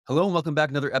Hello and welcome back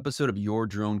to another episode of Your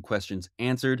Drone Questions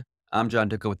Answered. I'm John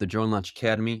Dickow with the Drone Launch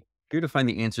Academy, here to find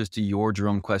the answers to your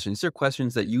drone questions. These are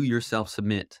questions that you yourself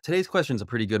submit. Today's question is a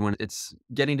pretty good one. It's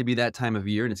getting to be that time of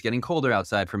year and it's getting colder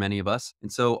outside for many of us.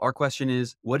 And so our question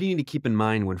is, what do you need to keep in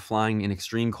mind when flying in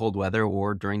extreme cold weather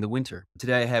or during the winter?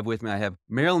 Today I have with me,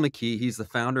 Merrill McKee. He's the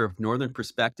founder of Northern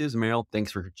Perspectives. Merrill,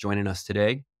 thanks for joining us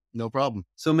today. No problem.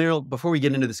 So, Meryl, before we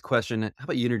get into this question, how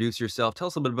about you introduce yourself? Tell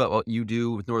us a little bit about what you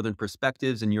do with Northern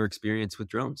Perspectives and your experience with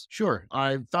drones. Sure.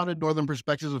 I founded Northern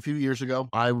Perspectives a few years ago.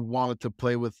 I wanted to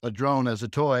play with a drone as a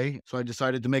toy, so I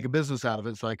decided to make a business out of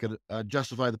it so I could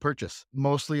justify the purchase.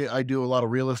 Mostly, I do a lot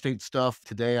of real estate stuff.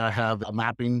 Today, I have a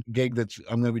mapping gig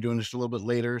I'm going to be doing just a little bit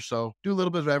later. So, do a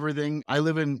little bit of everything. I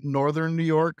live in Northern New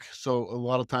York. So, a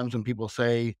lot of times when people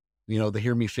say, they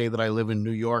hear me say that I live in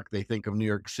New York, they think of New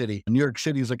York City. New York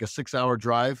City is like a 6-hour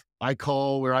drive. I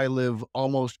call where I live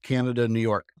almost Canada, New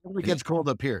York. It gets cold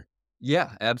up here.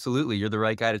 Yeah, absolutely. You're the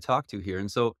right guy to talk to here. And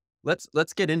so let's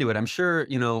get into it. I'm sure,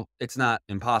 it's not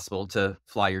impossible to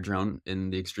fly your drone in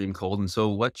the extreme cold. And so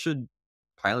what should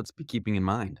pilots be keeping in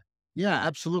mind? Yeah,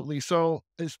 absolutely. So,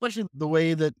 especially the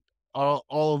way that all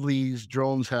of these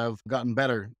drones have gotten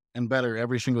better and better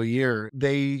every single year,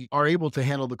 they are able to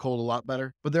handle the cold a lot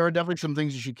better. But there are definitely some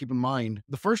things you should keep in mind.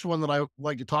 The first one that I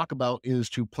like to talk about is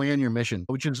to plan your mission,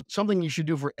 which is something you should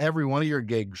do for every one of your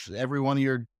gigs, every one of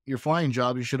your flying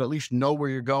job. You should at least know where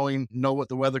you're going, know what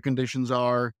the weather conditions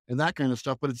are, and that kind of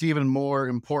stuff. But it's even more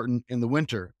important in the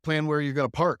winter. Plan where you're going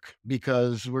to park,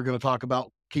 because we're going to talk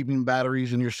about keeping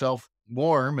batteries and yourself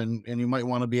warm, and you might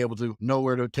want to be able to know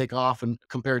where to take off and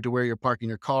compared to where you're parking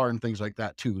your car and things like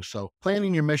that too. So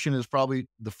planning your mission is probably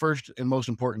the first and most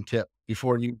important tip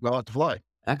before you go out to fly.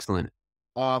 Excellent.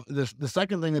 The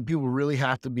second thing that people really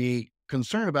have to be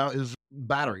concerned about is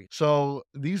battery. So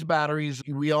these batteries,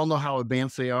 we all know how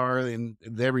advanced they are, and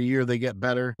every year they get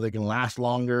better. They can last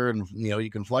longer, and you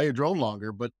can fly your drone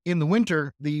longer. But in the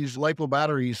winter, these lipo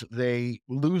batteries, they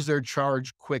lose their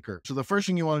charge quicker. So the first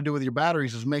thing you want to do with your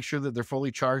batteries is make sure that they're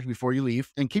fully charged before you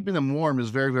leave, and keeping them warm is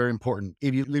very, very important.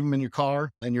 If you leave them in your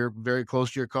car and you're very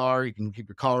close to your car, you can keep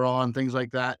your car on, things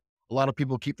like that. A lot of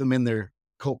people keep them in their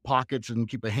coat pockets and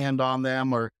keep a hand on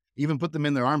them, or even put them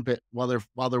in their armpit while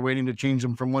they're waiting to change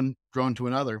them from one drone to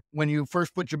another. When you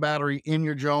first put your battery in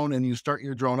your drone and you start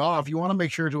your drone off, you want to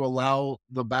make sure to allow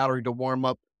the battery to warm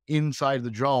up inside the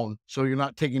drone, so you're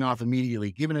not taking off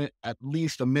immediately, giving it at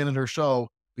least a minute or so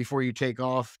before you take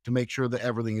off to make sure that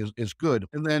everything is good.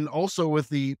 And then also with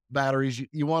the batteries,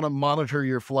 you want to monitor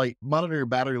your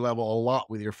battery level a lot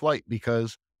with your flight,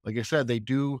 because like I said, they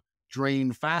do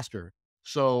drain faster.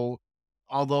 So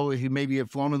although if you maybe have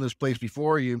flown in this place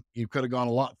before, you could have gone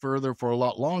a lot further for a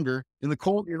lot longer. In the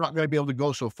cold, you're not going to be able to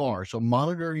go so far. So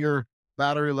monitor your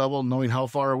battery level, knowing how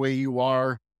far away you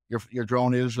are, your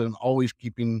drone is, and always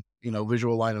keeping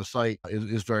visual line of sight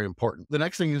is very important. The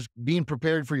next thing is being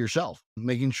prepared for yourself,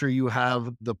 making sure you have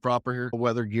the proper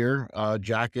weather gear,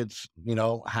 jackets,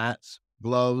 hats,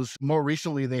 gloves. More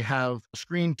recently, they have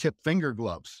screen tip finger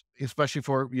gloves, especially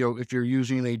for, if you're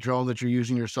using a drone that you're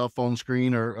using your cell phone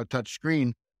screen or a touch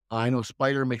screen. I know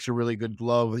Spider makes a really good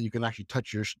glove that you can actually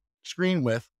touch your screen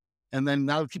with. And then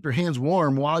now keep your hands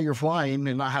warm while you're flying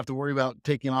and not have to worry about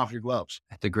taking off your gloves.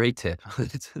 That's a great tip.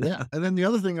 Yeah. And then the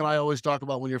other thing that I always talk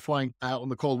about when you're flying out in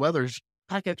the cold weather is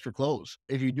pack extra clothes.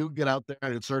 If you do get out there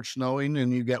and it starts snowing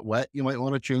and you get wet, you might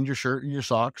want to change your shirt and your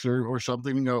socks or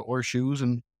something, or shoes,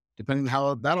 and depending on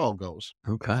how that all goes.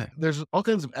 Okay. There's all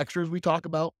kinds of extras we talk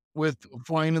about with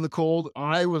flying in the cold.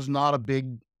 I was not a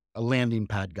big landing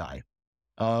pad guy.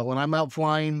 When I'm out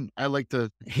flying, I like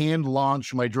to hand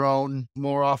launch my drone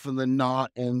more often than not.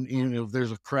 And, if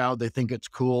there's a crowd, they think it's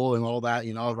cool and all that,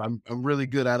 I'm really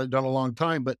good at it, done a long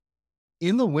time. But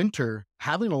in the winter,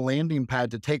 having a landing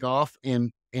pad to take off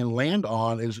and land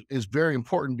on is very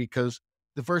important, because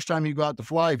the first time you go out to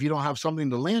fly, if you don't have something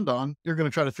to land on, you're going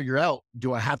to try to figure out,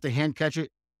 do I have to hand catch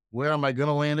it? Where am I going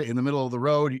to land it? In the middle of the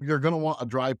road? You're going to want a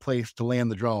dry place to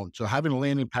land the drone. So having a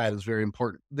landing pad is very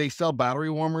important. They sell battery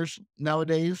warmers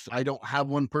nowadays. I don't have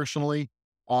one personally,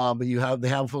 but they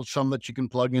have some that you can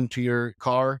plug into your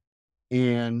car,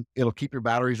 and it'll keep your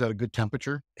batteries at a good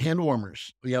temperature. Hand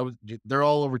warmers, they're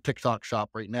all over TikTok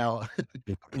shop right now.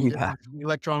 Yeah.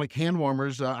 Electronic hand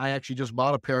warmers. I actually just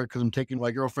bought a pair because I'm taking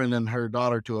my girlfriend and her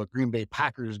daughter to a Green Bay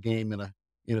Packers game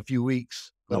in a few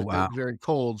weeks, Oh, but wow. it's very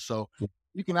cold. So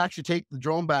you can actually take the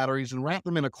drone batteries and wrap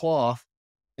them in a cloth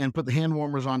and put the hand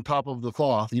warmers on top of the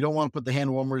cloth. You don't want to put the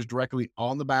hand warmers directly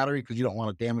on the battery because you don't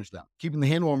want to damage them. Keeping the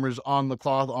hand warmers on the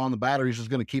cloth on the batteries is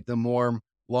going to keep them warm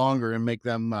longer and make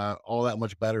them all that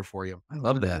much better for you. I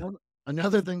love that.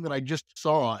 Another thing that I just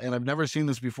saw, and I've never seen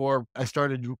this before, I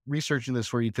started researching this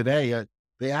for you today.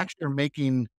 They actually are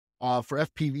making for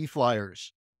FPV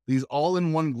flyers these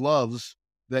all-in-one gloves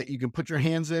that you can put your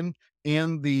hands in,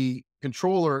 and the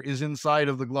controller is inside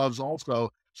of the gloves also.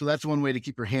 So that's one way to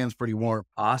keep your hands pretty warm.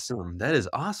 Awesome. That is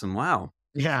awesome. Wow.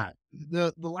 Yeah.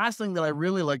 The last thing that I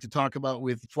really like to talk about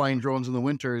with flying drones in the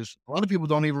winter is a lot of people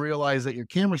don't even realize that your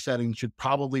camera settings should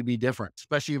probably be different,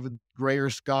 especially with grayer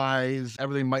skies,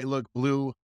 everything might look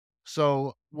blue.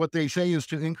 So what they say is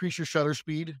to increase your shutter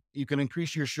speed. You can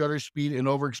increase your shutter speed and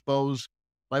overexpose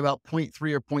by about zero point 0.3 or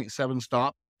zero point 0.7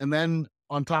 stop. And then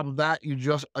on top of that, you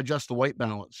just adjust the white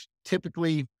balance.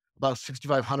 Typically, about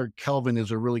 6,500 Kelvin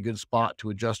is a really good spot to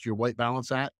adjust your white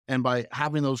balance at. And by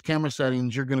having those camera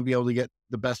settings, you're going to be able to get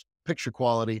the best picture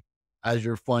quality as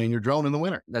you're flying your drone in the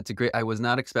winter. That's a great I was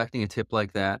not expecting a tip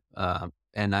like that,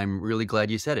 and I'm really glad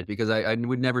you said it because I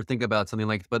would never think about something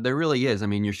like but there really is. I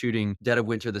mean, you're shooting dead of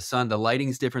winter, the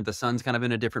lighting's different, the sun's kind of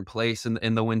in a different place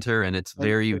in the winter, and it's And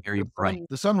very, very bright.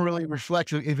 the sun really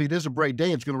reflects. If it is a bright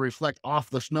day, it's going to reflect off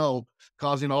the snow,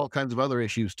 causing all kinds of other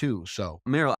issues too. So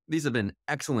Meryl, these have been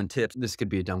excellent tips. This could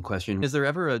be a dumb question. Is there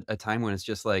ever a time when it's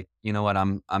just like, you know what,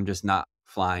 I'm just not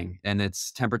flying and it's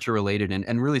temperature related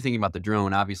and really thinking about the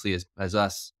drone, obviously as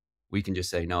us, we can just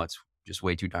say, no, it's just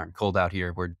way too darn cold out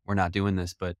here. We're not doing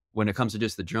this. But when it comes to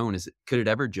just the drone, could it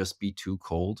ever just be too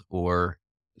cold or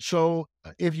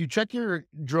if you check your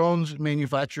drone's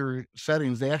manufacturer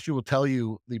settings, they actually will tell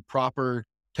you the proper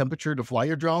temperature to fly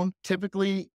your drone.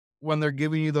 Typically, when they're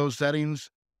giving you those settings,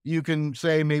 you can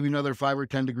say maybe another 5 or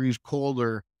 10 degrees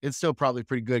colder. It's still probably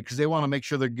pretty good because they want to make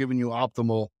sure they're giving you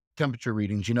optimal temperature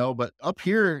readings, you know. But up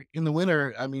here in the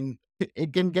winter, I mean,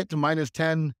 it can get to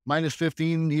 -10,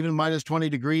 -15, even -20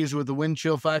 degrees with the wind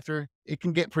chill factor. It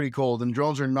can get pretty cold, and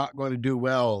drones are not going to do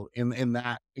well in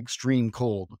that extreme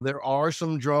cold. There are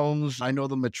some drones. I know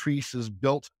the Matrice is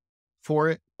built for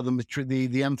it.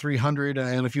 The M300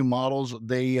 and a few models,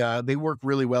 they work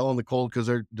really well in the cold because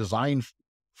they're designed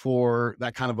for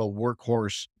that kind of a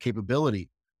workhorse capability.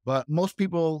 But most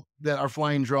people that are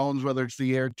flying drones, whether it's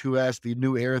the Air 2S, the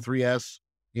new Air 3S,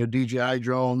 you know, DJI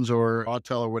drones or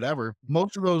Autel or whatever,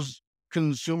 most of those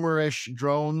consumerish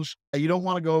drones, you don't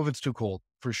want to go if it's too cold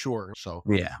for sure. So,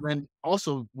 yeah. then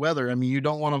also weather. I mean, you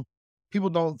don't want to, people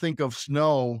don't think of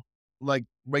snow like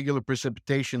regular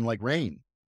precipitation, like rain.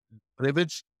 But if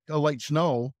it's a light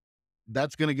snow,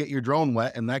 that's going to get your drone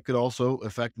wet, and that could also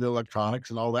affect the electronics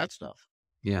and all that stuff.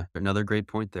 Yeah, another great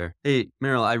point there. Hey,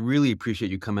 Meryl, I really appreciate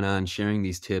you coming on, sharing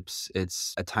these tips.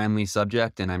 It's a timely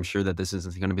subject, and I'm sure that this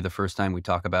isn't going to be the first time we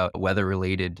talk about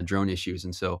weather-related drone issues.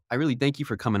 And so I really thank you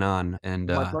for coming on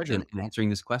My pleasure. and answering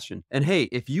this question. And hey,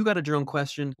 if you got a drone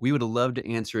question, we would love to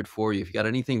answer it for you. If you got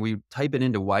anything, we type it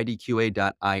into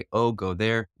ydqa.io, go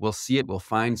there. We'll see it. We'll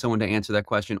find someone to answer that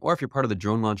question. Or if you're part of the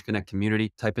Drone Launch Connect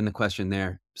community, type in the question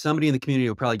there. Somebody in the community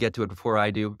will probably get to it before I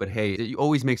do, but hey, it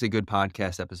always makes a good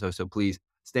podcast episode. So please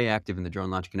stay active in the Drone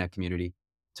Launch Connect community.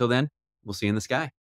 Till then, we'll see you in the sky.